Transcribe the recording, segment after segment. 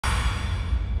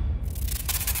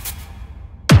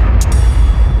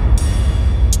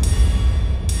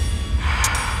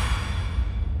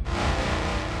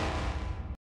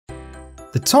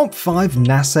top 5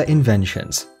 NASA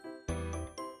inventions.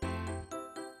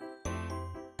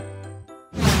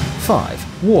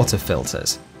 5. Water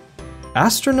filters.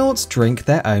 Astronauts drink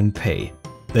their own pee.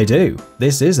 They do.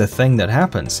 This is a thing that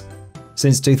happens.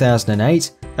 Since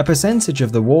 2008, a percentage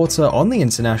of the water on the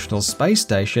International Space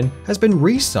Station has been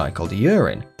recycled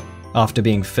urine. After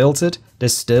being filtered,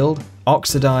 distilled,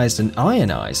 oxidized, and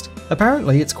ionized,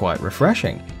 apparently it's quite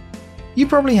refreshing. You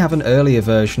probably have an earlier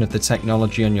version of the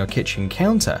technology on your kitchen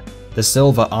counter. The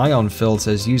silver ion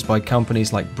filters used by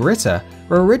companies like Brita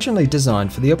were originally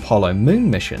designed for the Apollo moon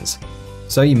missions.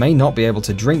 So you may not be able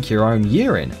to drink your own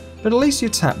urine, but at least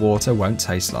your tap water won't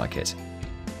taste like it.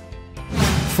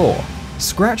 4.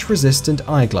 Scratch-resistant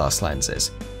eyeglass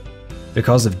lenses.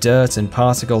 Because of dirt and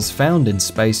particles found in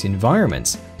space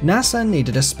environments, NASA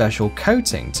needed a special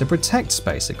coating to protect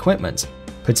space equipment,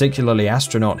 particularly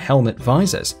astronaut helmet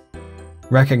visors.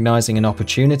 Recognizing an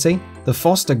opportunity, the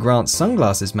Foster Grant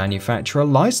sunglasses manufacturer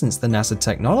licensed the NASA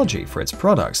technology for its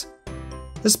products.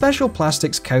 The special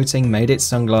plastics coating made its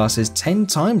sunglasses 10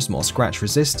 times more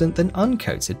scratch-resistant than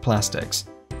uncoated plastics.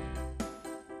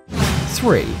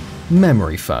 3.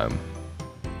 Memory foam.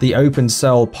 The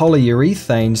open-cell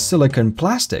polyurethane silicon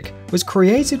plastic was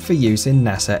created for use in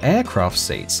NASA aircraft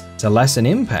seats to lessen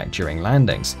impact during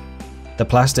landings. The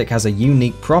plastic has a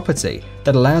unique property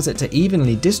that allows it to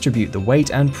evenly distribute the weight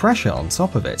and pressure on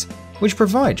top of it, which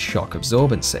provides shock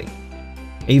absorbency.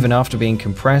 Even after being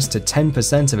compressed to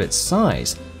 10% of its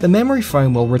size, the memory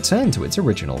foam will return to its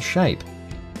original shape.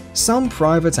 Some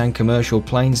private and commercial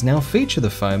planes now feature the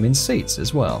foam in seats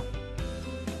as well.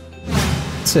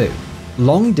 2.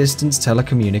 Long-distance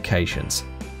telecommunications.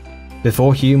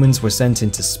 Before humans were sent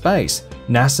into space,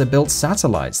 NASA built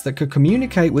satellites that could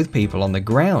communicate with people on the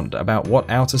ground about what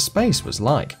outer space was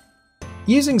like.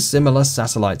 Using similar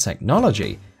satellite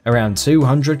technology, around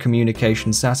 200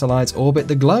 communication satellites orbit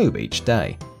the globe each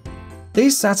day.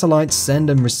 These satellites send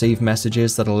and receive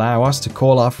messages that allow us to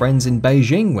call our friends in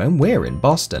Beijing when we're in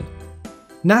Boston.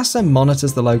 NASA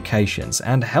monitors the locations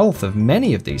and health of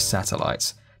many of these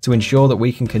satellites to ensure that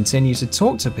we can continue to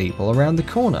talk to people around the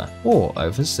corner or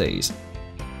overseas.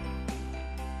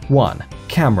 1.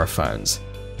 Camera phones.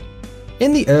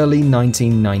 In the early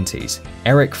 1990s,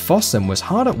 Eric Fossum was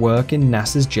hard at work in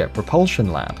NASA's Jet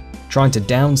Propulsion Lab, trying to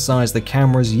downsize the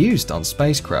cameras used on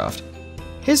spacecraft.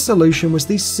 His solution was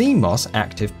the CMOS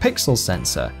active pixel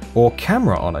sensor, or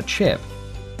camera on a chip.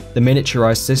 The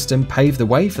miniaturized system paved the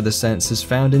way for the sensors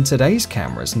found in today's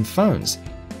cameras and phones.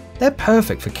 They're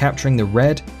perfect for capturing the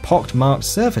red, pockmarked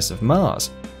surface of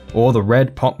Mars, or the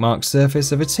red, pockmarked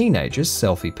surface of a teenager's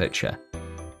selfie picture.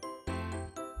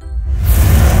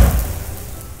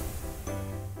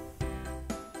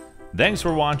 Thanks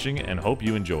for watching and hope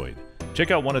you enjoyed.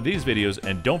 Check out one of these videos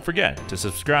and don't forget to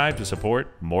subscribe to support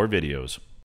more videos.